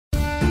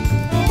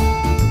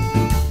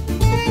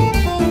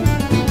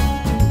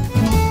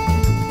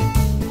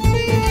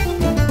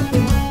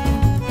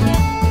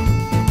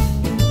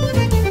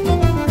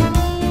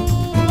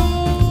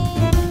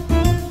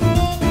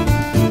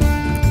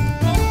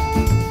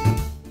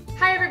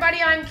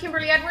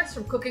Kimberly Edwards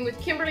from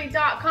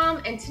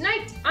cookingwithkimberly.com, and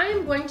tonight I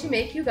am going to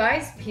make you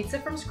guys pizza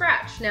from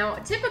scratch. Now,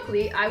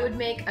 typically I would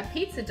make a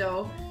pizza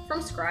dough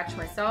from scratch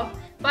myself,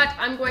 but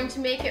I'm going to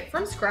make it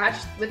from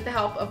scratch with the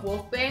help of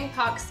Wolfgang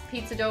Puck's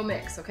pizza dough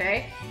mix,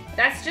 okay?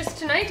 That's just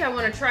tonight. I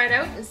want to try it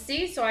out and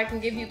see so I can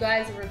give you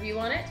guys a review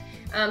on it.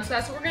 So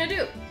that's what we're going to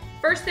do.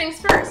 First things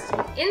first,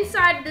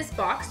 inside this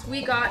box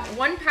we got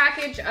one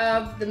package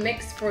of the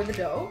mix for the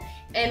dough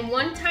and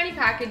one tiny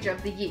package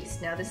of the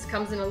yeast. Now this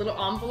comes in a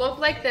little envelope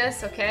like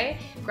this, okay?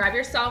 Grab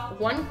yourself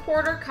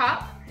 1/4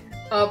 cup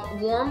of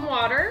warm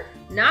water,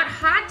 not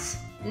hot,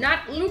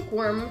 not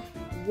lukewarm,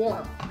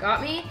 warm.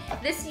 Got me?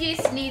 This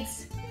yeast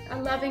needs a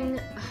loving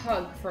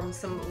hug from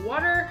some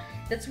water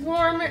that's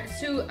warm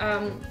to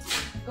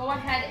go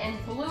ahead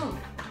and bloom.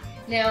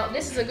 Now,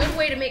 this is a good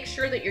way to make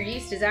sure that your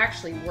yeast is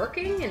actually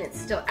working and it's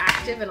still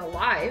active and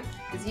alive,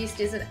 because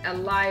yeast is a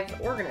live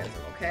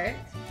organism, okay?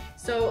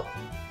 So,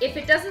 if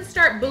it doesn't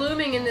start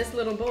blooming in this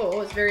little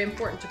bowl, it's very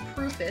important to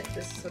proof it,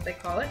 this is what they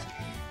call it,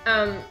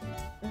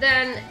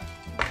 then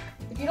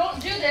if you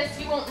don't do this,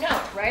 you won't know,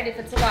 right, if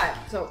it's alive.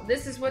 So,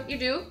 this is what you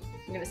do.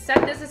 I'm going to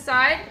set this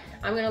aside.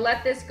 I'm going to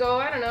let this go,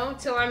 I don't know,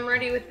 till I'm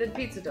ready with the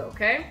pizza dough,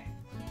 okay?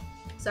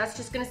 So that's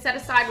just going to set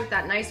aside with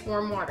that nice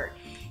warm water.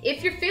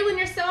 If you're feeling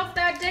yourself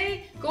that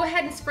day, go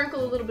ahead and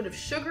sprinkle a little bit of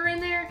sugar in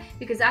there,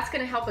 because that's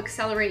going to help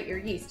accelerate your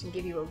yeast and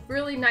give you a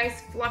really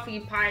nice fluffy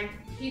pie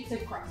pizza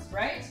crust,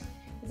 right?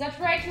 Is that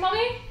right,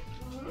 Mommy?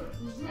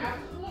 Mm-hmm.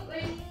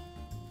 Absolutely.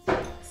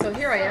 So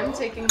here I am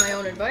taking my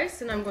own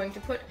advice, and I'm going to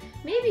put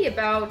maybe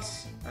about,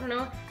 I don't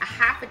know, a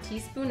half a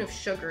teaspoon of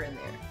sugar in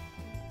there.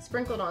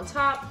 Sprinkled on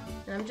top,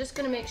 and I'm just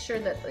going to make sure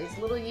that these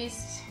little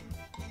yeast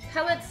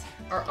pellets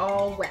are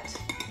all wet.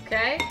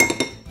 Okay?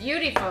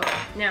 Beautiful.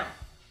 Now,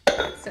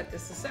 let's set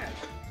this aside.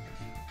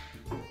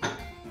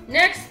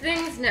 Next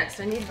things next.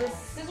 I need the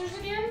scissors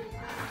again.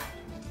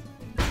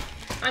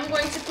 I'm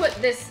going to put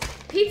this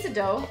pizza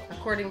dough,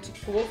 according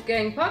to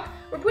Wolfgang Puck,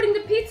 we're putting the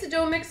pizza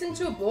dough mix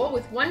into a bowl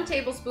with 1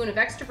 tablespoon of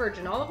extra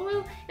virgin olive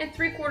oil and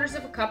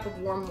 3/4 cup of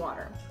warm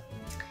water.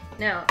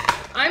 Now,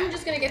 I'm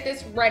just going to get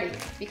this ready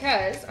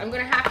because I'm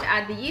going to have to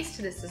add the yeast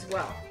to this as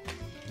well.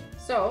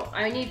 So,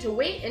 I need to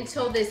wait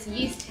until this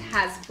yeast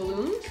has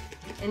bloomed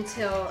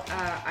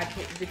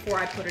before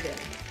I put it in.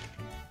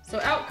 So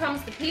out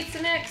comes the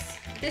pizza mix.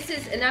 This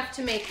is enough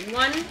to make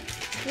one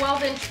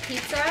 12-inch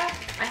pizza.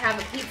 I have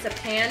a pizza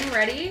pan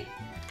ready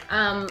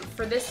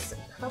for this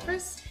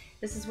purpose.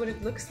 This is what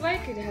it looks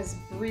like. It has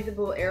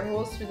breathable air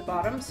holes through the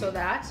bottom so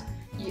that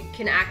you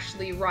can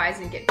actually rise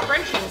and get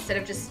crunchy instead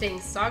of just staying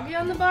soggy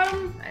on the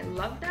bottom. I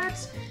love that.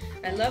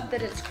 I love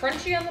that it's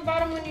crunchy on the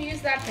bottom when you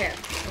use that pan.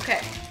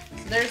 Okay,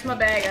 so there's my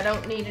bag. I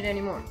don't need it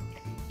anymore.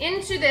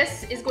 Into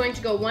this is going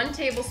to go 1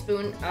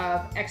 tablespoon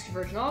of extra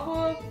virgin olive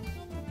oil.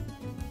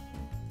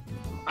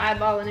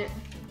 Eyeballing it.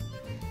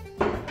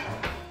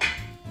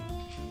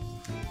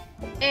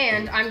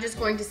 And I'm just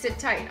going to sit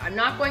tight. I'm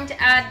not going to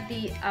add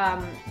the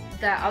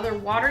other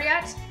water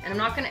yet, and I'm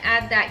not going to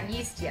add that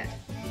yeast yet,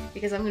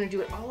 because I'm going to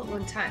do it all at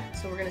one time.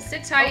 So we're going to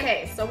sit tight.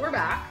 Okay, so we're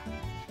back.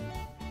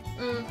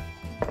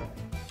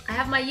 I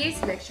have my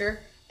yeast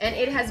mixture, and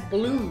it has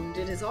bloomed.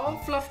 It is all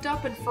fluffed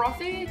up and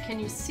frothy. Can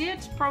you see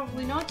it?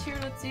 Probably not. Here,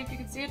 let's see if you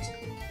can see it.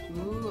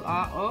 Ooh,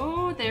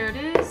 oh, there it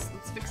is.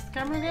 Let's fix the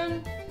camera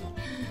again.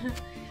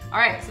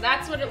 Alright, so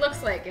that's what it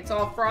looks like. It's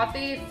all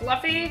frothy,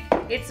 fluffy.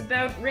 It's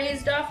about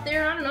raised off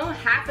there, I don't know,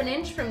 ½ an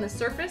inch from the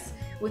surface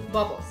with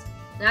bubbles.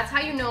 And that's how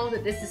you know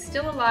that this is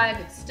still alive,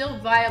 it's still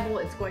viable,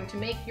 it's going to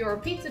make your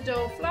pizza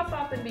dough fluff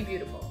up and be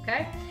beautiful,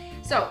 okay?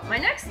 So, my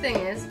next thing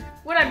is,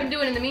 what I've been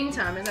doing in the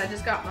meantime is I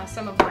just got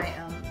some of my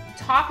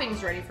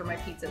toppings ready for my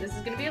pizza. This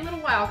is going to be a little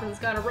while because it's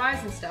got to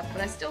rise and stuff,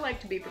 but I still like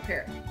to be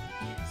prepared.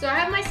 So I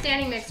have my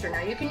standing mixer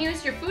now. You can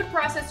use your food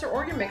processor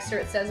or your mixer,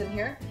 it says in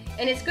here,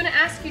 and it's going to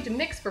ask you to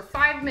mix for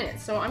 5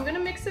 minutes. So I'm going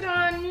to mix it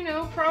on, you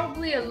know,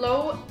 probably a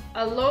low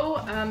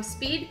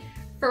speed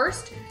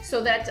first,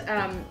 so that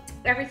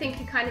everything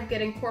can kind of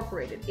get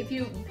incorporated. If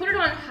you put it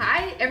on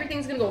high,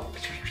 everything's going to go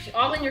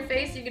all in your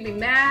face. You're going to be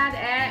mad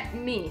at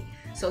me.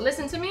 So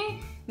listen to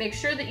me. Make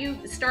sure that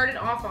you start it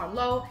off on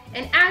low,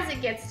 and as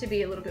it gets to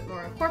be a little bit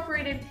more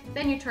incorporated,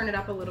 then you turn it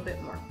up a little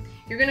bit more.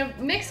 You're gonna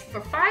mix for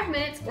 5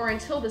 minutes or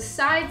until the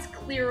sides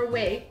clear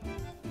away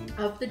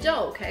of the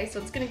dough, okay? So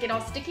it's gonna get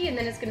all sticky, and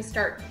then it's gonna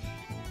start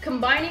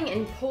combining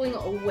and pulling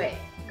away.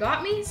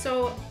 Got me?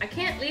 So I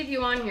can't leave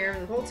you on here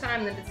the whole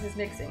time that this is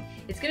mixing.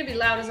 It's gonna be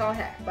loud as all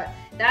heck, but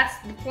that's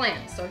the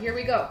plan. So here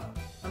we go.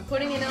 I'm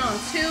putting it on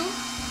 2.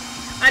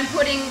 I'm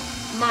putting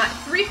my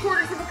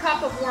 3/4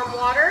 cup of warm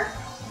water.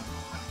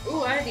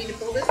 Ooh, I need to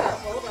pull this up.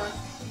 Hold on.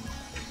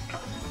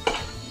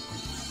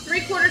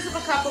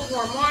 3/4 cup of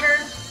warm water.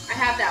 I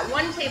have that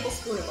 1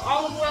 tablespoon of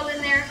olive oil in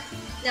there.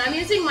 Now I'm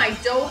using my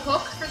dough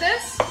hook for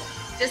this,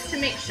 just to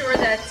make sure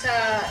that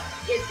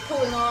it's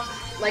pulling off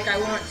like I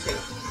want to.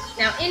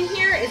 Now in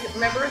here is,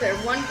 remember,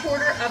 there's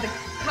 1/4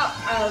 cup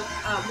of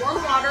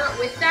warm water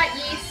with that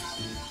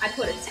yeast. I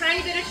put a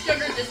tiny bit of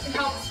sugar just to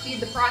help speed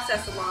the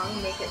process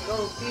along, make it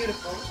go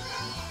beautiful.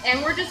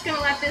 And we're just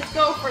gonna let this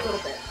go for a little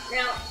bit.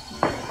 Now,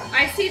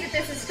 I see that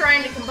this is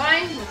trying to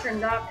combine. I'm gonna turn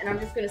it up and I'm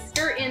just gonna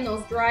stir in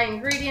those dry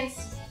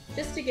ingredients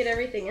just to get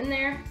everything in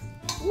there.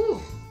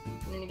 Woo!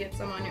 And then you get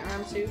some on your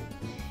arm too.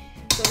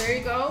 So there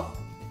you go.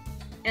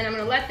 And I'm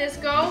gonna let this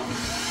go.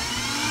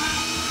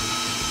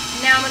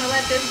 Now I'm gonna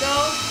let this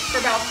go for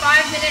about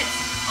 5 minutes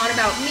on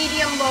about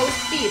medium-low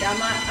speed.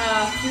 I'm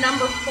at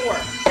number 4,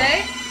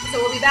 okay? So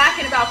we'll be back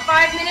in about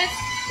 5 minutes,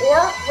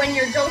 or when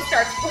your dough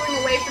starts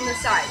pulling away from the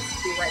sides.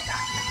 Be right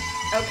back.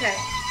 Okay,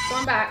 so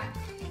I'm back.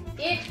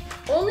 It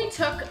only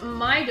took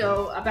my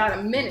dough about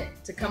a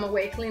minute to come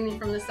away cleanly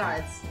from the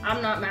sides.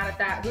 I'm not mad at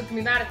that. Who can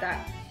be mad at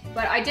that?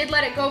 But I did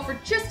let it go for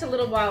just a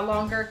little while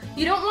longer.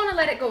 You don't want to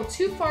let it go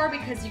too far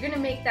because you're going to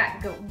make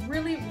that go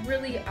really,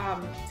 really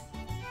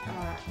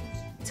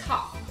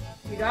tough.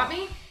 You got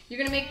me? You're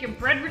going to make your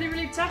bread really,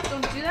 really tough.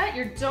 Don't do that.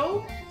 Your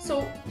dough.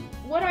 So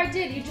what I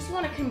did, you just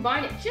want to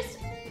combine it just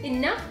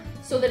enough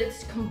so that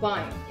it's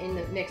combined in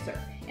the mixer.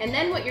 And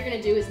then what you're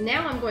going to do is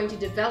now I'm going to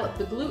develop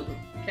the gluten,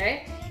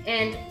 okay?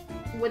 And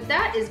what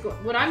that is,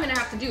 what I'm going to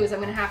have to do is I'm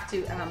going to have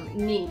to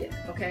knead it,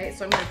 okay?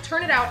 So I'm going to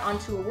turn it out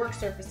onto a work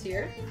surface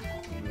here.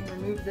 Let me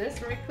remove this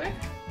right quick.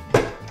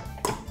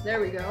 There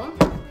we go.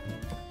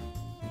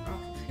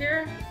 Off of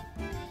here.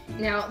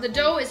 Now the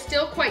dough is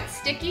still quite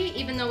sticky,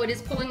 even though it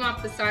is pulling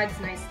off the sides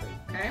nicely,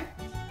 okay?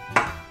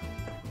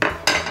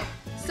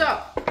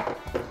 So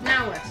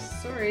now what?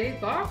 Sorry,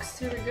 box.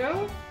 Here we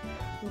go.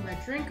 Move my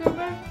drink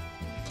over.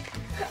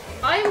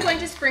 I am going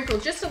to sprinkle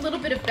just a little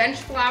bit of bench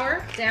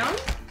flour down.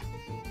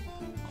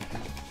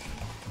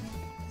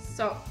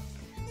 So,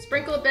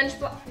 sprinkle a bench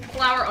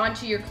flour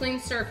onto your clean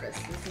surface.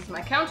 This is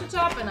my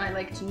countertop, and I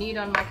like to knead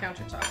on my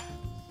countertop.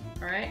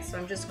 All right, so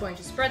I'm just going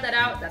to spread that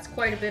out. That's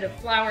quite a bit of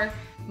flour.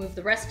 Move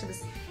the rest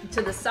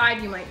to the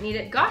side. You might need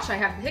it. Gosh, I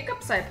have the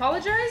hiccups. I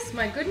apologize.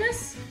 My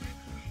goodness.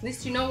 At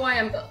least you know why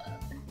I'm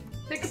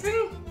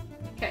hiccuping.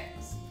 Okay,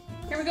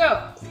 here we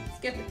go. Let's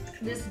get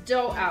this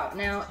dough out.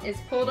 Now, it's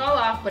pulled all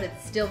off, but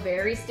it's still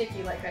very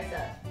sticky, like I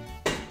said.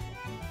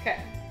 Okay,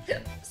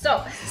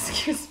 so,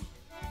 excuse me.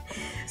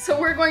 So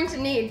we're going to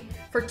knead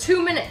for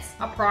 2 minutes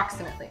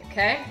approximately,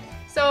 okay?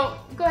 So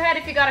go ahead,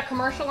 if you got a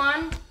commercial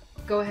on,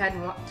 go ahead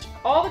and watch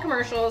all the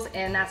commercials,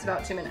 and that's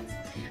about 2 minutes.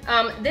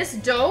 This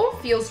dough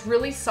feels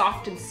really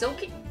soft and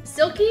silky.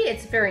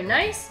 It's very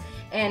nice,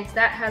 and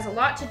that has a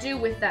lot to do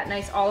with that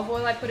nice olive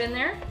oil I put in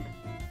there.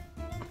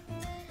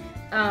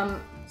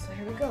 So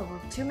here we go,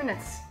 we're 2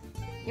 minutes.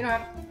 You don't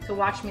have to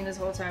watch me this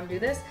whole time do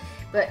this.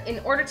 But in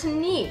order to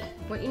knead,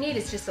 what you need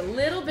is just a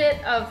little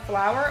bit of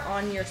flour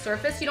on your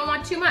surface. You don't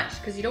want too much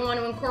because you don't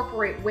want to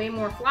incorporate way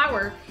more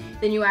flour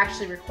than you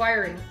actually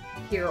require in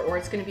here, or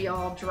it's going to be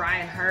all dry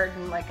and hard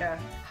and like a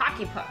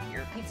hockey puck,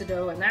 your pizza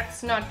dough, and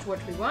that's not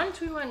what we want.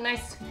 We want a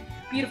nice,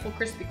 beautiful,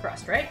 crispy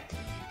crust, right?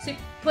 So you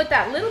put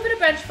that little bit of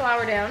bench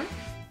flour down,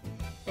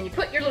 and you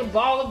put your little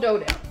ball of dough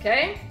down,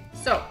 okay?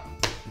 So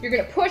you're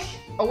going to push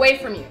away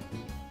from you.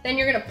 Then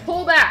you're going to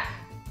pull back,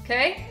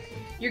 okay?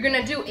 You're going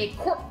to do a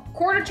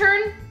quarter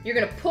turn, you're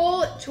gonna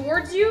pull it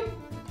towards you,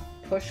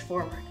 push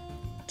forward,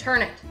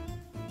 turn it,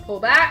 pull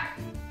back,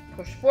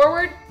 push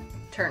forward,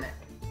 turn it,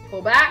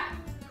 pull back,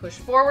 push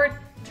forward,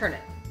 turn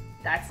it.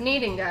 That's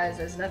kneading, guys.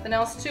 There's nothing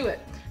else to it.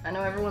 I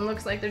know everyone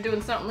looks like they're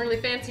doing something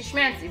really fancy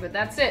schmancy, but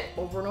that's it,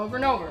 over and over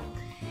and over.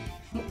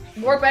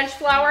 More bench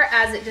flour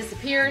as it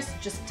disappears,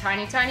 just a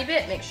tiny, tiny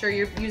bit. Make sure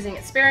you're using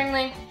it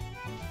sparingly,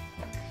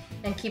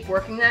 and keep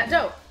working that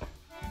dough.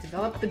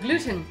 Develop the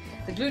gluten.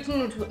 The gluten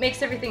is what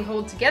makes everything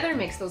hold together,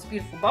 makes those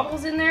beautiful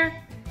bubbles in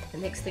there. It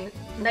makes things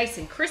nice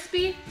and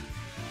crispy.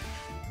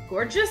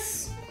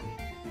 Gorgeous.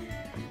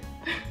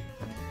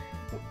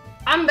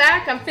 I'm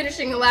back. I'm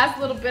finishing the last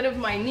little bit of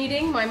my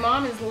kneading. My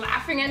mom is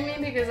laughing at me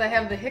because I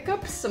have the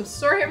hiccups. I'm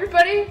sorry,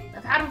 everybody.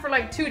 I've had them for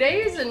like 2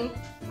 days, and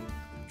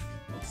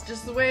it's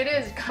just the way it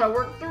is. You gotta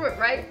work through it,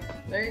 right?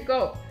 There you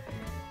go.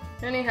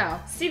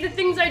 Anyhow, see the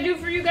things I do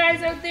for you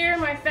guys out there,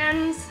 my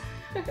fans?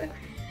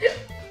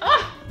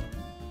 Ah!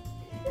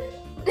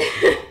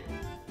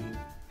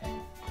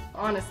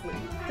 Honestly,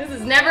 this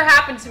has never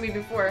happened to me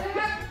before.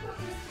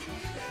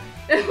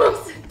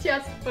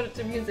 Just put it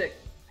to music.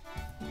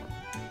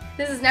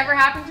 This has never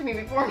happened to me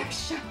before on a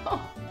show.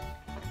 Oh.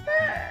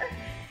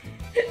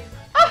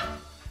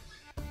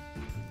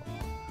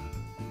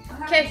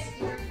 Okay.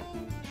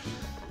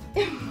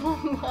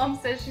 Mom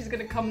says she's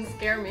gonna come and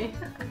scare me.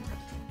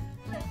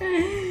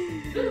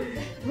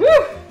 Woo!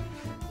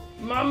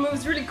 Mom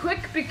moves really quick.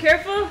 Be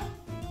careful.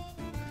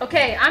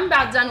 Okay, I'm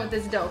about done with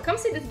this dough. Come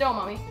see this dough,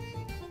 Mommy.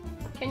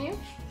 Can you?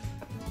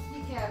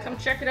 Yeah. Come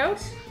check it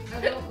out.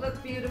 I don't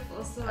look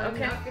beautiful, so I'm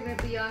not going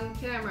to be on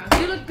camera.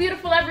 You look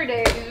beautiful every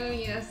day. Oh,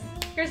 yes.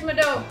 Here's my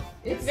dough.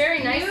 It's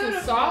very nice and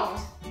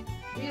soft.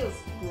 Feels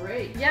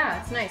great.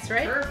 Yeah, it's nice,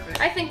 right? Perfect.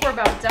 I think we're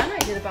about done. I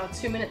did about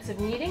 2 minutes of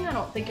kneading. I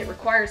don't think it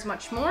requires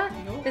much more.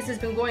 Nope. This has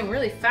been going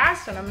really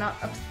fast, and I'm not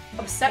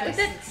upset with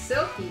it. It's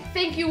silky.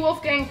 Thank you,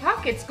 Wolfgang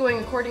Puck. It's going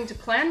according to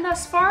plan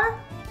thus far.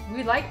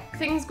 We like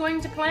things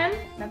going to plan.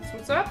 That's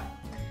what's up.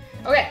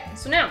 Okay,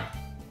 so now.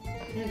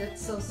 And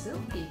it's so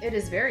silky. It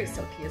is very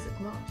silky, is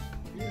it not?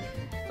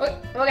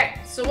 Okay,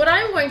 so what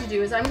I'm going to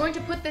do is I'm going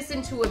to put this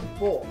into a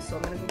bowl. So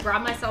I'm going to go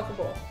grab myself a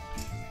bowl.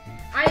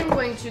 I am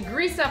going to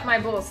grease up my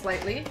bowl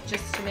slightly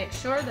just to make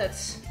sure that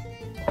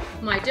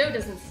my dough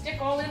doesn't stick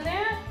all in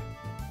there.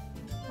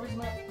 Where's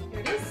my, here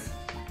it is.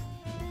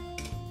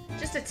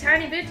 Just a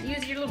tiny bit,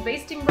 use your little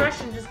basting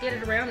brush and just get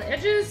it around the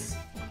edges.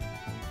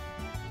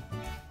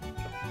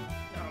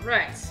 All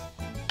right,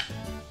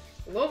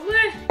 lovely.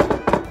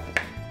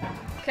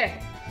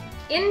 Okay,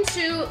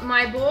 into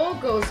my bowl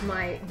goes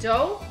my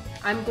dough.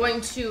 I'm going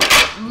to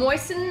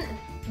moisten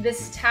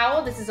this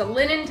towel. This is a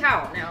linen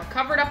towel now,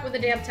 covered up with a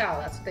damp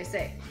towel, that's what they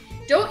say.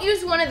 Don't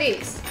use one of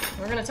these.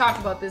 We're gonna talk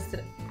about this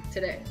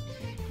today.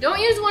 Don't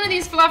use one of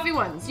these fluffy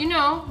ones. You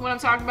know what I'm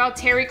talking about,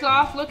 terry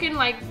cloth looking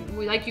like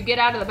you get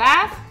out of the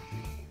bath.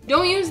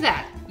 Don't use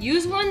that.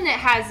 Use one that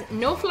has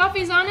no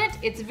fluffies on it.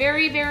 It's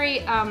very,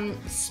 very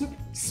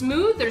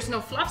smooth. There's no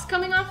fluffs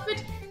coming off of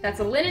it. That's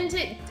a linen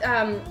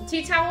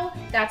tea towel.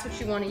 That's what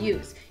you want to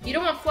use. You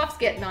don't want fluffs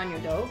getting on your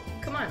dough.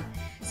 Come on.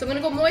 So I'm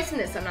gonna go moisten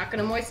this. I'm not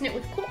gonna moisten it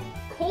with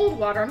cold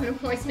water. I'm gonna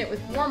moisten it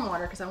with warm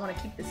water because I want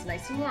to keep this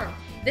nice and warm.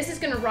 This is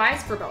gonna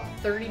rise for about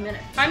 30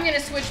 minutes. I'm gonna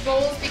switch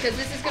bowls because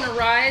this is gonna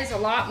rise a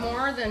lot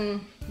more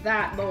than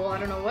that bowl. I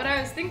don't know what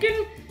I was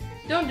thinking.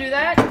 Don't do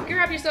that.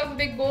 Grab yourself a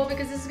big bowl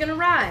because this is gonna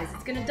rise.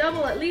 It's gonna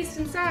double at least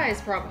in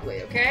size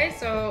probably, okay?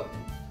 So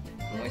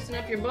moisten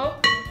up your bowl,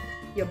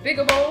 your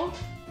bigger bowl.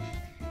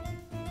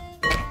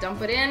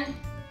 Dump it in,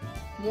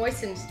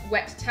 moistened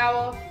wet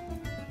towel.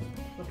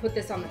 We'll put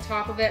this on the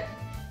top of it.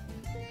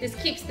 This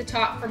keeps the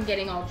top from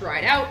getting all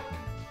dried out,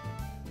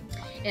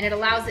 and it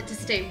allows it to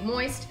stay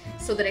moist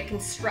so that it can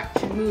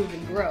stretch and move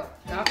and grow.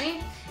 Got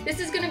me? This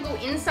is gonna go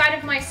inside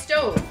of my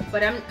stove,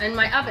 but in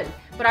my oven.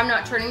 But I'm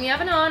not turning the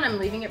oven on. I'm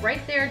leaving it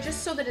right there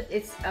just so that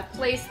it's a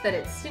place that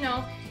it's, you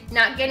know,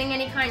 not getting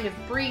any kind of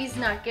breeze,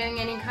 not getting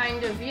any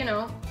kind of, you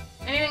know,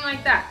 anything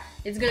like that.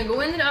 It's gonna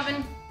go in the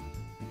oven.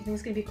 I think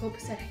it's gonna be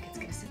copacetic. It's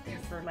gonna sit there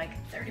for like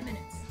 30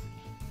 minutes.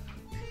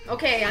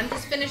 Okay, I'm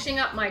just finishing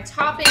up my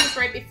toppings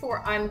right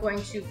before I'm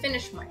going to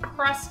finish my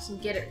crust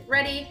and get it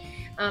ready.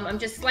 I'm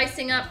just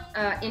slicing up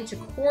into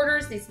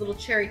quarters these little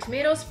cherry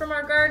tomatoes from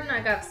our garden. I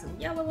got some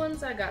yellow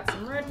ones, I got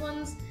some red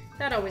ones.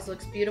 That always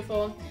looks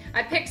beautiful.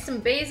 I picked some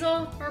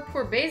basil. Our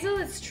poor basil,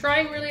 it's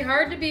trying really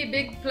hard to be a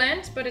big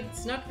plant, but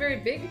it's not very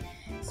big.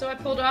 So I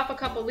pulled off a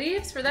couple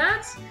leaves for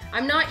that.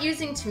 I'm not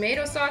using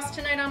tomato sauce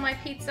tonight on my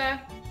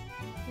pizza.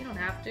 You don't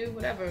have to,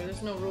 whatever.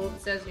 There's no rule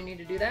that says you need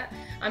to do that.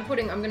 I'm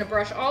gonna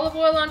brush olive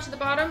oil onto the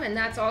bottom, and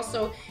that's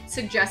also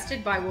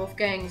suggested by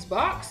Wolfgang's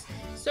box.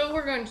 So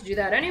we're going to do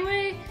that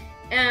anyway.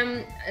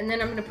 And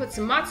then I'm gonna put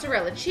some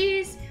mozzarella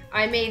cheese.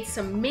 I made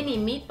some mini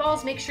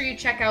meatballs. Make sure you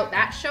check out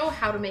that show,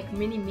 How to Make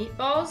Mini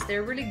Meatballs.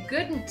 They're really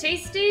good and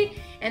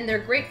tasty, and they're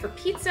great for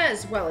pizza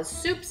as well as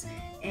soups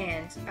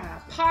and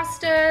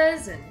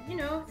pastas and, you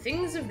know,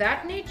 things of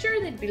that nature.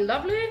 They'd be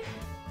lovely.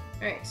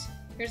 All right.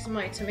 Here's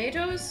my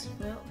tomatoes.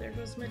 Well, there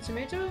goes my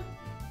tomato.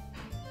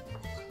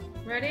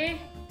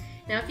 Ready?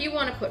 Now, if you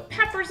want to put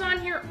peppers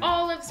on here,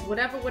 olives,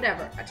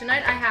 whatever.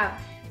 Tonight I have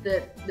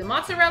the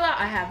mozzarella,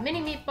 I have mini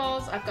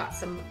meatballs, I've got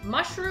some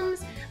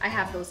mushrooms, I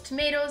have those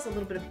tomatoes, a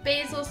little bit of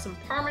basil, some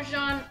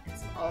Parmesan, and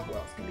some olive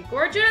oil. It's gonna be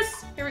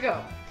gorgeous. Here we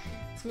go.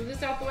 Let's move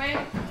this out the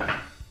way.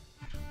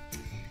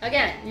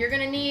 Again, you're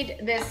gonna need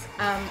this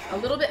a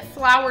little bit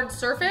floured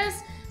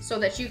surface so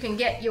that you can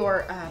get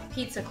your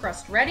pizza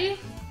crust ready.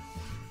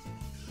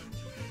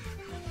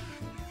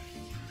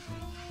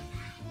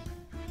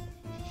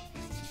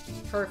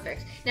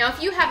 Perfect. Now,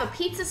 if you have a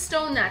pizza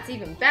stone, that's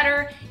even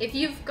better. If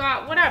you've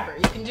got whatever,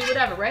 you can do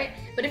whatever, right?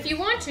 But if you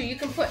want to, you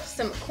can put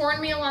some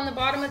cornmeal on the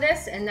bottom of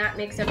this, and that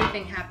makes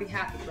everything happy,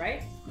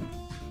 right?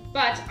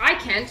 But I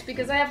can't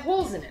because I have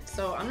holes in it,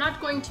 so I'm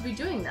not going to be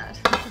doing that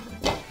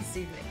this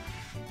evening.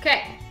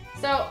 Okay,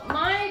 so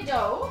my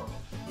dough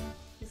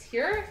is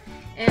here,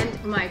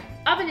 and my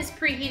oven is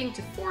preheating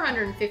to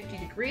 450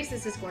 degrees.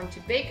 This is going to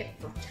bake it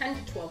for 10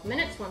 to 12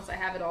 minutes once I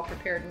have it all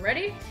prepared and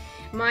ready.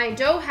 My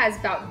dough has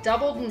about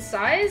doubled in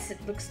size. It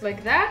looks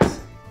like that.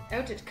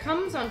 Out it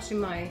comes onto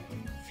my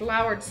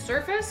floured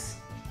surface.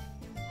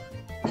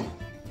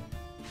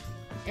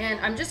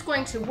 And I'm just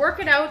going to work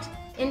it out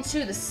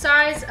into the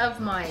size of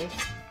my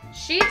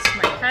sheet,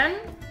 my pen.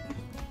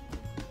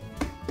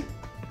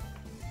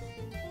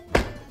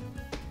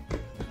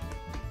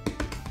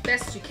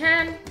 Best you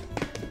can.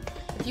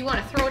 If you want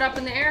to throw it up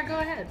in the air, go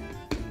ahead.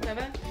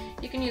 Whatever.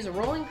 You can use a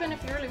rolling pin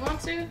if you really want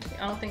to.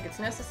 I don't think it's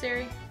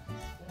necessary.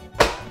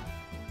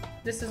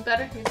 This is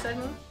better, you said,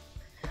 Mom?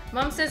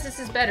 Mom says this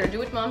is better. Do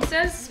what Mom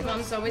says.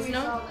 Moms always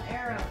know.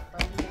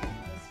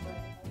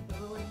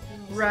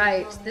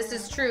 Right, this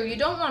is true. You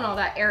don't want all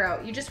that air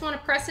out. You just want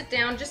to press it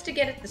down just to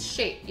get it the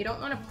shape. You don't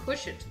want to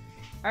push it.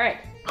 All right,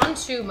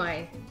 onto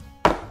my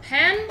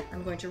pan.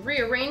 I'm going to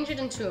rearrange it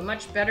into a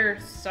much better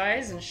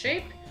size and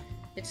shape.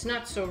 It's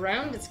not so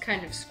round, it's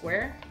kind of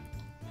square.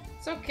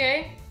 It's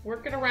okay,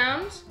 work it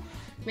around.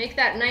 Make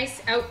that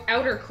nice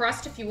outer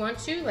crust if you want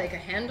to, like a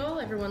handle.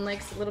 Everyone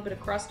likes a little bit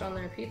of crust on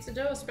their pizza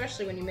dough,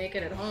 especially when you make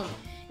it at home.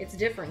 It's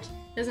different,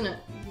 isn't it?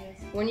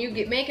 Yes. When you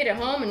make it at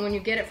home and when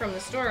you get it from the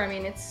store, I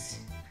mean,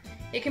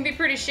 it can be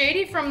pretty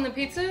shady from the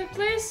pizza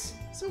place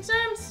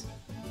sometimes,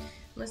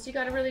 unless you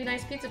got a really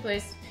nice pizza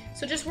place.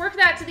 So just work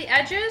that to the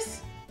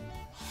edges.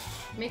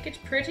 Make it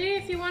pretty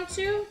if you want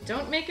to.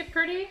 Don't make it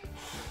pretty.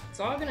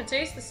 It's all gonna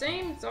taste the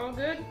same. It's all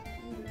good.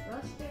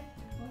 Rustic.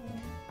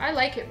 I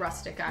like it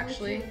rustic,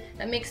 actually.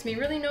 That makes me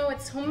really know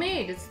it's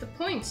homemade. It's the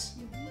point.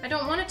 I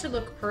don't want it to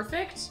look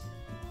perfect.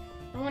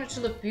 I want it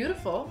to look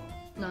beautiful,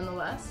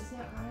 nonetheless. Is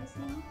that rise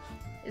now?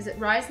 Is it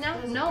rise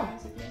now? No.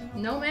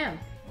 No, ma'am.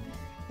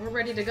 We're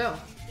ready to go.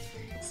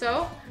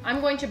 So, I'm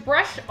going to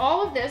brush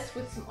all of this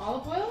with some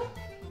olive oil.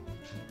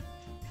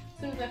 As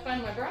soon as I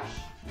find my brush.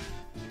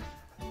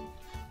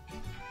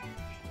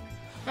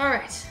 All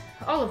right.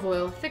 Olive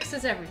oil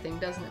fixes everything,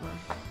 doesn't it,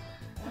 Mom?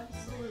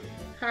 Absolutely.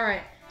 All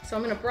right. So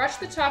I'm going to brush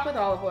the top with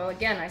olive oil.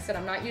 Again, I said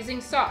I'm not using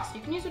sauce.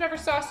 You can use whatever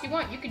sauce you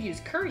want. You could use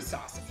curry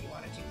sauce if you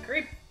wanted to.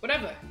 Curry,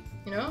 whatever,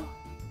 you know?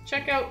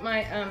 Check out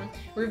my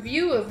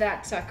review of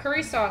that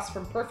curry sauce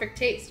from Perfect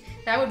Taste.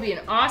 That would be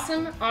an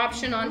awesome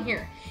option on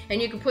here. And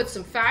you could put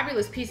some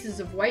fabulous pieces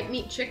of white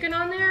meat chicken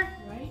on there.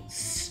 Right.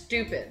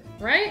 Stupid,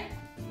 right?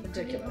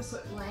 Ridiculous. You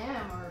could put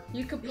lamb or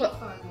you could beef put,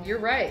 on there. you're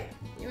right.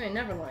 You ain't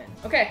never lying.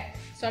 Okay,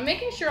 so I'm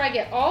making sure I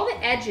get all the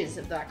edges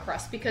of that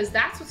crust because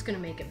that's what's going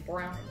to make it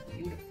brown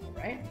and beautiful.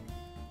 Right?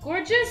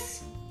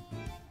 Gorgeous.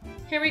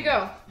 Here we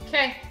go.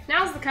 Okay,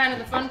 now's the kind of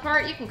the fun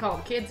part. You can call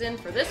the kids in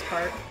for this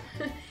part.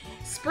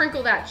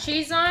 Sprinkle that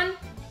cheese on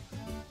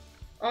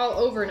all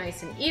over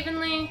nice and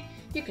evenly.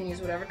 You can use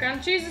whatever kind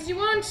of cheeses you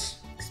want.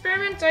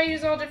 Experiment. I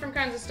use all different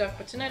kinds of stuff,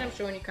 but tonight I'm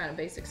showing you kind of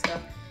basic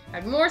stuff.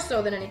 More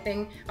so than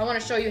anything, I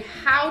want to show you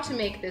how to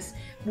make this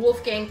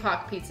Wolfgang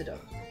puck pizza dough.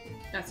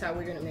 That's how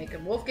we're going to make a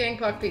Wolfgang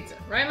puck pizza.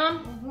 Right,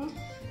 Mom? Mm-hmm.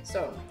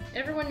 So,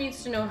 everyone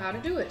needs to know how to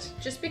do it.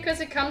 Just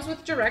because it comes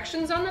with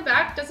directions on the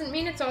back doesn't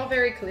mean it's all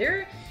very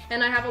clear.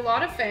 And I have a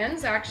lot of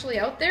fans actually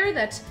out there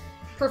that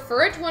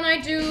prefer it when I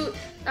do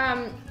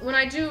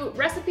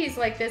recipes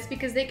like this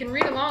because they can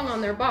read along on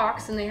their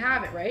box and they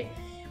have it, right?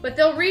 But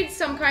they'll read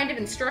some kind of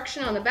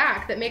instruction on the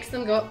back that makes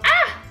them go,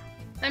 ah!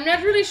 I'm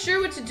not really sure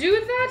what to do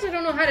with that. I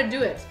don't know how to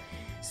do it.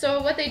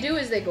 So what they do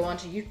is they go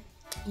onto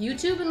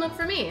YouTube and look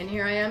for me, and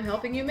here I am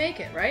helping you make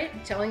it, right?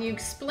 Telling you,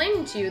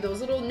 explaining to you those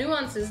little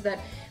nuances that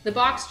the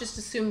box just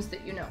assumes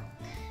that you know.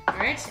 All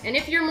right, and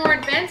if you're more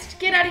advanced,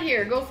 get out of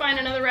here. Go find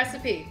another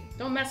recipe.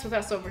 Don't mess with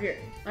us over here.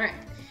 All right,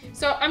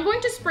 so I'm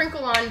going to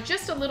sprinkle on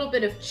just a little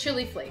bit of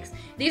chili flakes.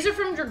 These are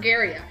from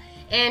Dragaria,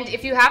 and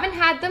if you haven't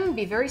had them,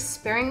 be very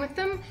sparing with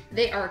them.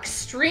 They are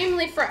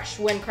extremely fresh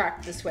when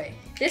cracked this way.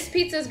 This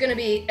pizza is gonna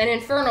be an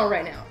inferno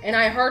right now, and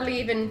I hardly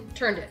even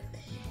turned it.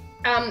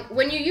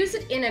 When you use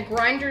it in a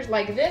grinder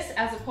like this,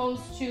 as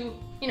opposed to,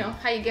 you know,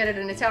 how you get it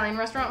in an Italian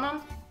restaurant,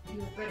 Mom?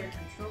 You have better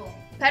control.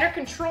 Better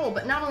control,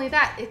 but not only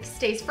that, it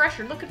stays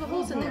fresher. Look at the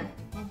holes in there,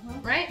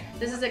 right?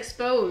 This is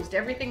exposed.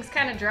 Everything's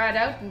kind of dried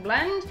out and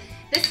blend.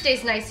 This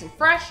stays nice and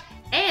fresh,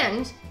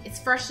 and it's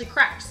freshly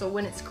cracked. So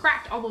when it's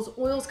cracked, all those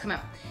oils come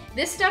out.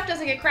 This stuff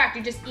doesn't get cracked,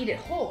 you just eat it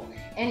whole.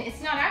 And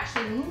it's not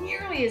actually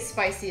nearly as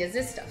spicy as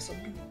this stuff. So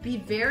be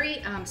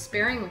very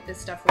sparing with this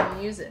stuff when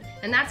you use it.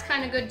 And that's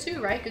kind of good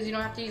too, right? Because you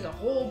don't have to use a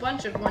whole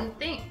bunch of one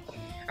thing.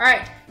 All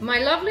right, my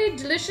lovely,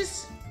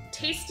 delicious,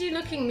 tasty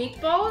looking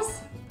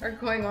meatballs are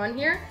going on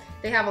here.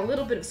 They have a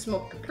little bit of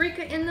smoked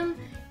paprika in them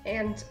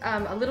and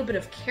a little bit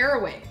of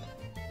caraway.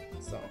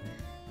 So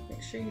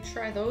make sure you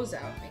try those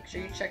out. Make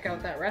sure you check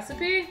out that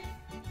recipe.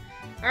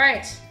 All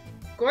right,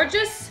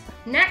 gorgeous.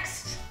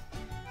 Next,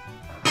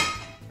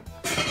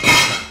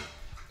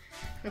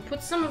 I'm gonna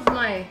put some of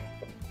my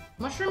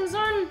mushrooms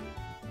on.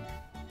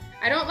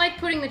 I don't like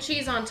putting the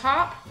cheese on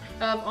top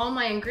of all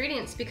my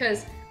ingredients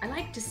because I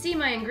like to see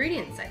my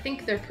ingredients. I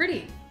think they're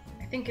pretty.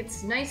 I think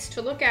it's nice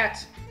to look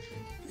at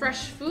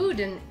fresh food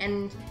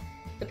and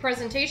the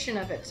presentation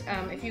of it.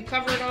 If you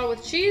cover it all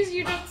with cheese,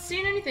 you don't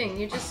see anything.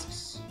 You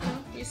just, you know,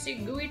 you see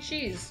gooey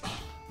cheese.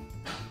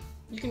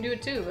 You can do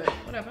it too, but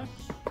whatever.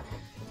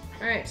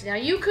 All right, now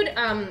you could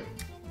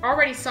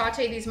already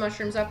saute these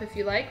mushrooms up if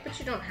you like, but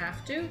you don't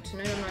have to.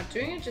 Tonight I'm not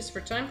doing it just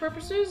for time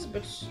purposes,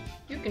 but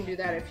you can do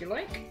that if you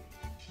like.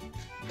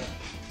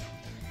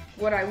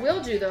 What I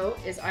will do though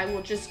is I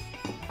will just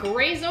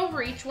graze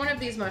over each one of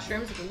these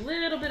mushrooms with a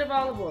little bit of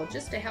olive oil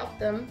just to help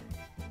them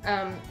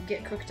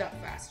get cooked up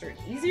faster and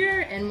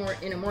easier and more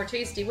in a more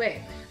tasty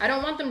way. I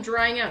don't want them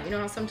drying out. You know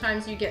how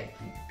sometimes you get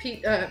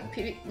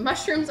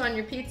mushrooms on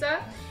your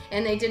pizza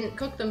and they didn't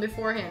cook them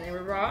beforehand, they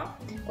were raw,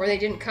 or they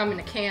didn't come in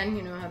a can,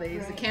 you know how they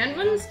use the canned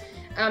ones.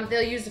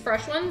 They'll use the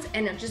fresh ones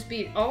and it'll just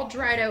be all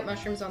dried out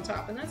mushrooms on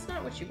top, and that's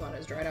not what you want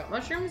as dried out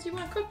mushrooms. You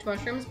want cooked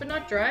mushrooms but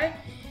not dry.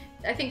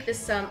 I think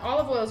this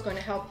olive oil is going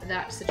to help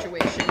that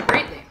situation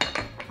greatly.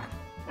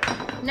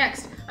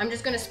 Next, I'm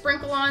just going to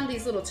sprinkle on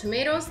these little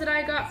tomatoes that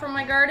I got from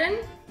my garden.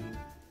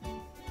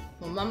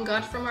 Well, Mom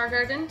got from our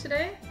garden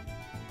today.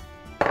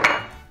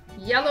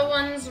 Yellow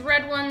ones,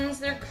 red ones,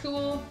 they're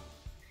cool.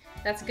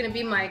 That's gonna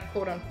be my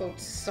quote-unquote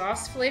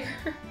sauce flavor.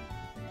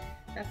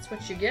 That's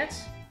what you get.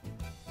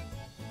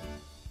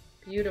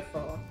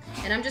 Beautiful.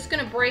 And I'm just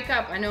gonna break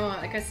up. I know,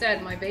 like I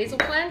said, my basil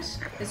plant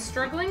is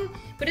struggling,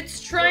 but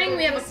it's trying.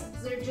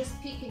 They're just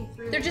peeking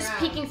through. They're just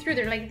peeking through.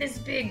 They're like this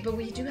big, but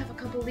we do have a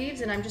couple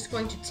leaves, and I'm just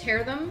going to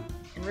tear them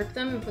and rip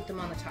them and put them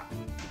on the top.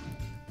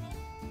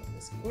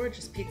 This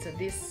gorgeous pizza.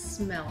 This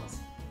smells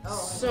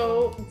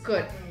so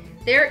good.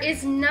 There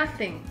is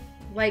nothing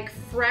like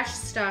fresh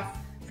stuff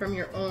from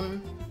your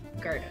own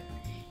garden.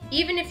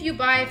 Even if you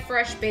buy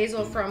fresh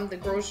basil from the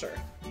grocer,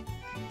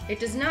 it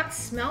does not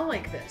smell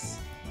like this.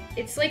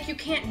 It's like you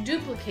can't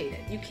duplicate it.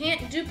 You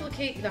can't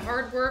duplicate the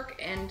hard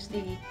work and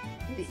the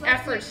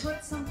effort. They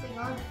put something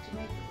on it to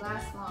make it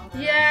last longer.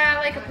 Yeah,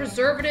 like a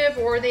preservative,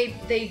 or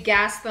they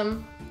gas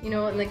them, you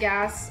know, and the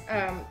gas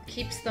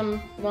keeps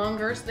them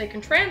longer so they can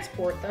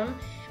transport them.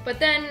 But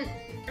then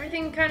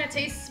everything kind of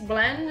tastes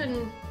bland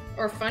and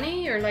or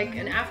funny or like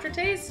an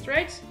aftertaste,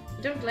 right?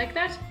 You don't like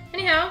that?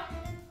 Anyhow,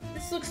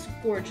 this looks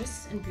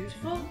gorgeous and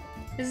beautiful.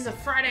 This is a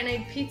Friday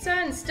night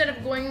pizza. Instead of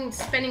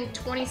spending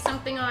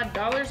 20-something odd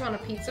dollars on a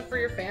pizza for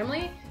your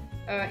family,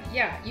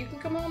 yeah, you can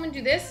come home and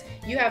do this.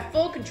 You have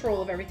full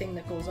control of everything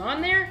that goes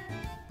on there.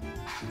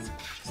 It's a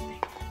gorgeous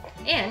thing.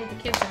 And the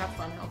kids will have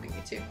fun helping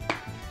you too.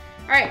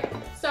 Alright,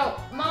 so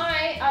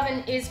my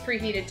oven is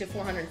preheated to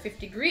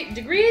 450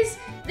 degrees.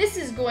 This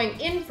is going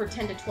in for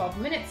 10 to 12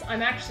 minutes.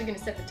 I'm actually going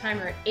to set the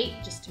timer at 8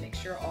 just to make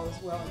sure all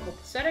is well and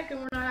copacetic and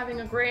we're not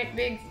having a great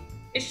big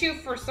issue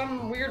for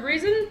some weird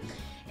reason.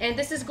 And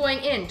this is going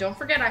in. Don't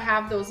forget I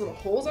have those little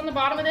holes on the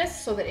bottom of this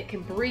so that it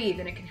can breathe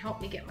and it can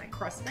help me get my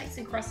crust nice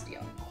and crusty,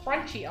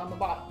 crunchy on the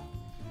bottom.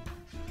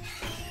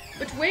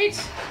 But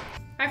wait,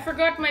 I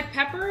forgot my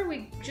pepper.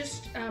 We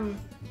just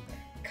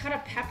cut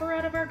a pepper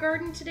out of our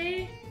garden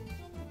today.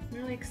 I'm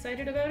really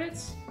excited about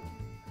it.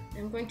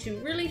 I'm going to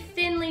really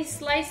thinly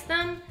slice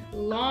them,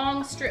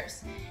 long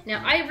strips.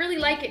 Now I really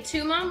like it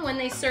too, Mom, when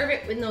they serve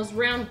it in those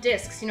round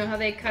discs. You know how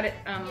they cut it?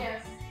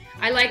 Yes.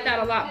 I like that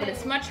a lot, but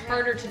it's much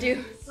harder to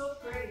do. It's so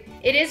pretty.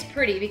 It is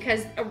pretty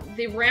because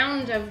the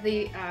round of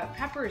the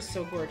pepper is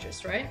so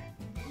gorgeous, right?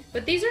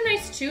 But these are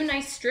nice too,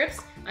 nice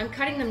strips. I'm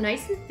cutting them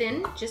nice and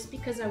thin just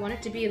because I want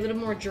it to be a little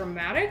more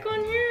dramatic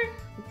on here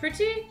and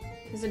pretty.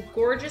 There's a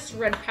gorgeous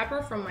red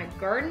pepper from my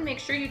garden. Make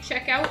sure you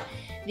check out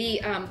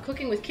the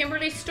Cooking with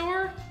Kimberly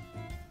store.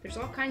 There's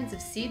all kinds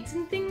of seeds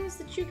and things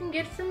that you can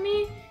get from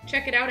me.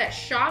 Check it out at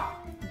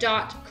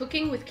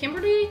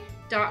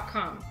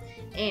shop.cookingwithkimberly.com.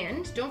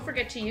 And don't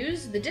forget to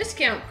use the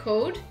discount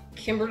code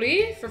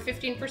Kimberly for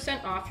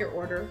 15% off your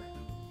order.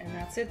 And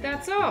that's it,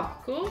 that's all.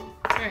 Cool?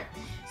 All right,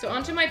 so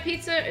onto my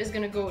pizza is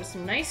gonna go with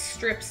some nice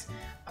strips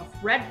of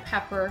red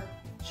pepper.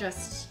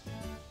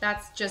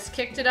 That's just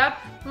kicked it up,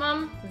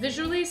 Mom,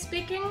 visually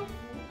speaking,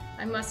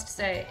 I must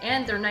say.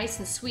 And they're nice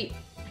and sweet.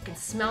 I can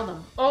smell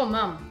them. Oh,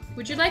 Mom,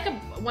 would you like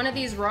one of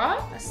these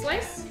raw, a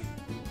slice?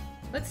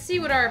 Let's see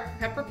what our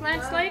pepper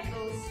plant's like.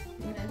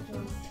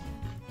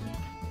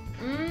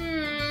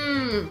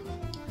 Mmm.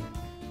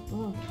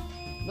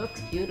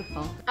 Looks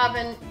beautiful.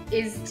 Oven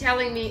is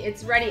telling me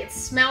it's ready. It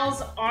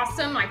smells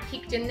awesome. I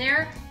peeked in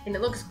there and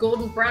it looks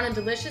golden brown and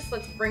delicious.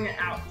 Let's bring it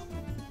out.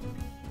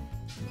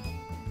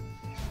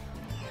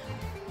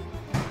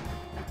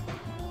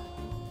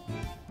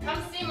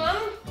 Come see,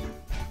 Mom.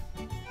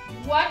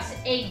 What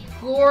a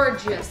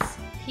gorgeous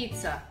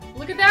pizza.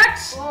 Look at that.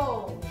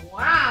 Oh,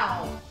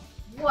 wow.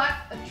 What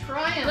a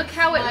triumph. Look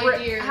how it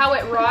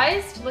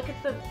rised. Look at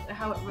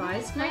how it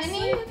rised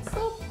nicely. It's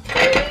so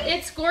pretty.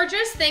 It's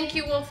gorgeous. Thank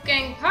you,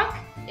 Wolfgang Puck.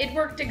 It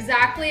worked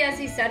exactly as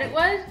he said it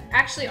would.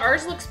 Actually,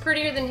 ours looks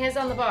prettier than his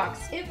on the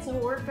box. It's a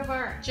work of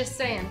art. Just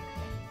saying.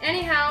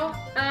 Anyhow,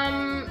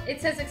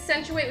 it says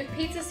accentuate with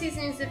pizza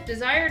seasonings if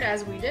desired,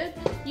 as we did.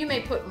 You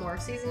may put more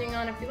seasoning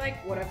on if you like,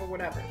 whatever.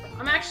 But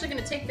I'm actually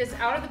going to take this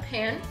out of the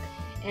pan,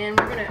 and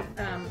we're going to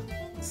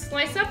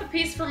slice up a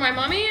piece for my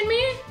mommy and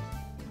me.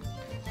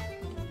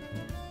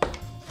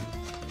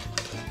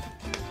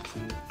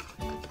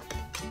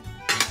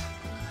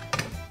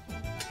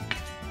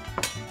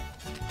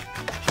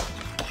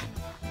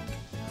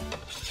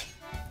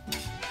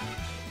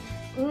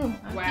 I'm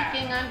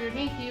peeking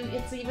underneath you.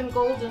 It's even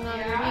golden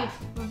underneath.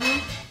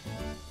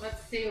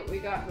 Let's see what we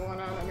got going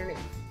on underneath.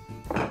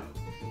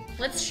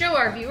 Let's show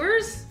our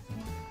viewers.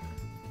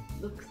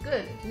 Looks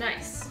good.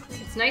 Nice.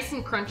 It's nice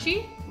and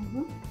crunchy.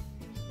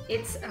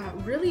 It's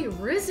really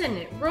risen.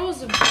 It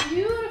rose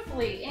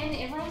beautifully, and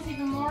it rose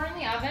even more in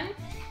the oven.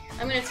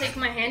 I'm gonna take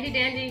my handy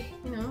dandy,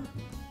 you know,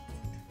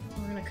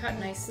 we're gonna cut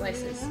nice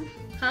slices.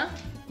 Huh?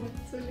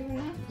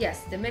 Mezzaluna?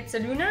 Yes, the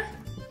mezzaluna.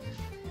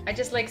 I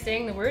just like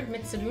saying the word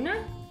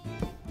mezzaluna.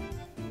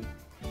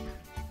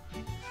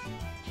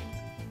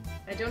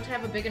 I don't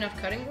have a big enough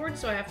cutting board,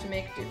 so I have to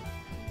make do.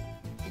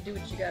 You do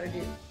what you gotta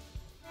do.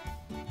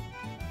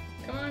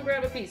 Come on,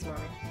 grab a piece,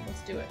 Mommy.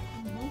 Let's do it.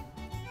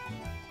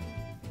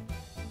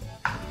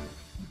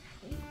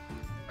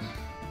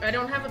 I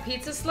don't have a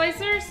pizza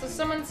slicer, so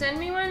someone send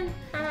me one.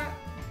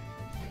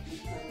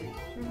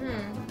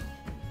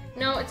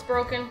 No, it's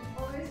broken.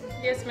 Oh, is it?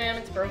 Yes, ma'am,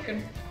 it's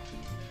broken.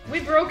 We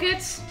broke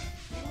it.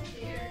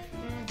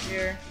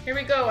 dear. Here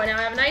we go. And now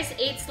I have a nice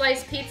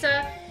 8-slice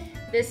pizza.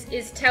 This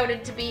is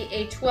touted to be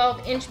a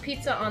 12-inch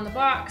pizza on the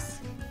box.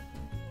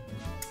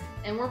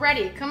 And we're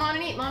ready. Come on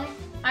and eat, Mommy.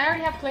 I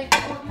already have plates.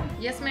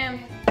 Yes, ma'am.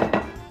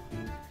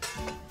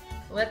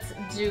 Let's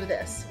do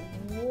this.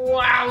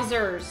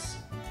 Wowzers.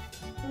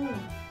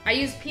 I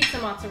use pizza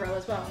mozzarella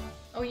as well.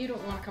 Oh, you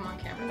don't want to come on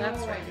camera.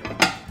 That's right.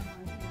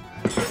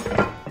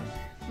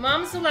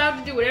 Mom's allowed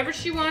to do whatever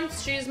she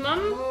wants. She's Mom.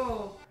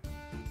 Oh.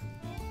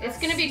 It's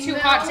going to be too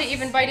hot to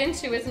even bite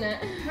into, isn't it?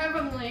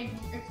 Heavenly.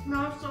 It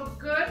smells so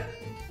good.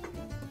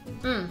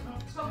 Mmm.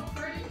 It's so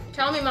pretty.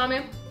 Tell me,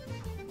 Mommy.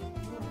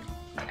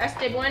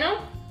 Este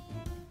bueno?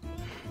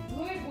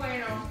 Muy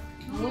bueno.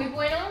 Muy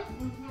bueno?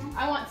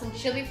 I want some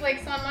chili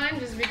flakes on mine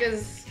just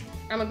because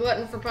I'm a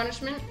glutton for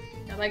punishment.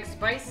 I like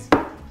spice.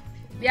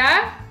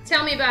 Yeah?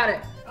 Tell me about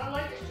it. I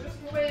like it just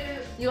the way it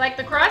is. You like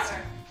the crust?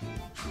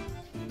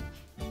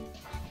 Just the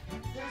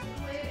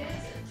way it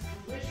is. It's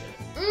delicious.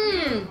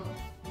 Mmm.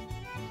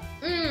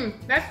 Mmm.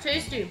 That's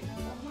tasty.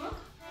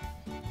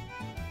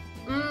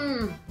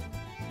 Mmm.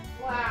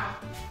 Wow.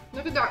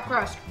 Look at that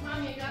crust.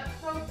 Mommy, that's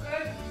so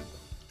good.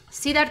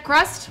 See that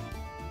crust?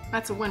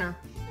 That's a winner.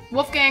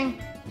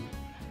 Wolfgang,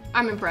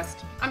 I'm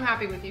impressed. I'm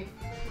happy with you.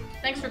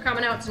 Thanks for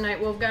coming out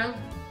tonight, Wolfgang.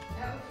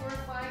 That was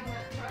worth buying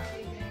that crust, I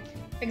think.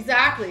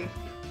 Exactly.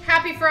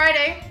 Happy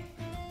Friday,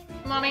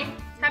 Mommy.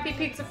 Happy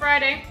Pizza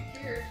Friday.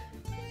 Cheers.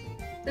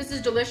 This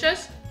is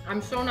delicious.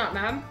 I'm so not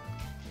mad.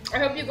 I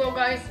hope you go,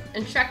 guys,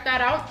 and check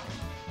that out.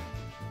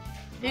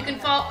 You can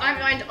follow, I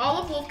find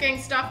all of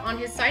Wolfgang's stuff on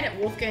his site at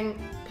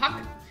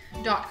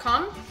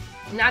wolfgangpuck.com.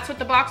 And that's what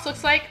the box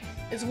looks like.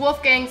 It's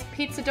Wolfgang's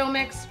pizza dough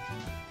mix.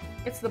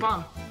 It's the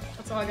bomb.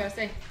 That's all I gotta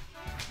say.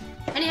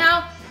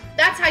 Anyhow,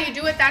 that's how you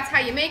do it. That's how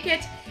you make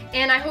it.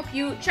 And I hope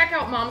you check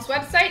out Mom's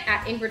website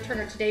at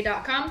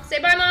ingridturnertoday.com. Say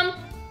bye, Mom.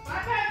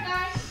 Bye-bye,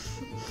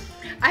 guys.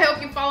 I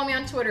hope you follow me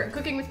on Twitter at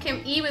Cooking with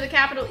Kim E with a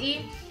capital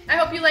E. I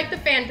hope you like the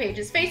fan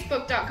pages,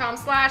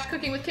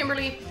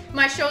 facebook.com/cookingwithkimberly.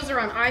 My shows are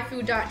on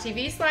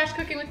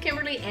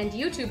ifood.tv/cookingwithkimberly and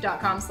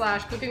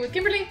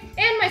youtube.com/cookingwithkimberly.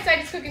 And my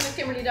site is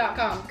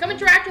cookingwithkimberly.com. Come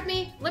interact with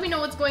me. Let me know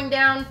what's going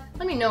down.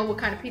 Let me know what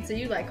kind of pizza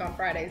you like on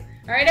Fridays.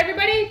 All right,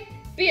 everybody,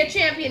 be a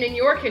champion in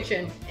your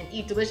kitchen and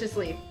eat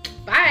deliciously.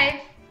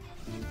 Bye.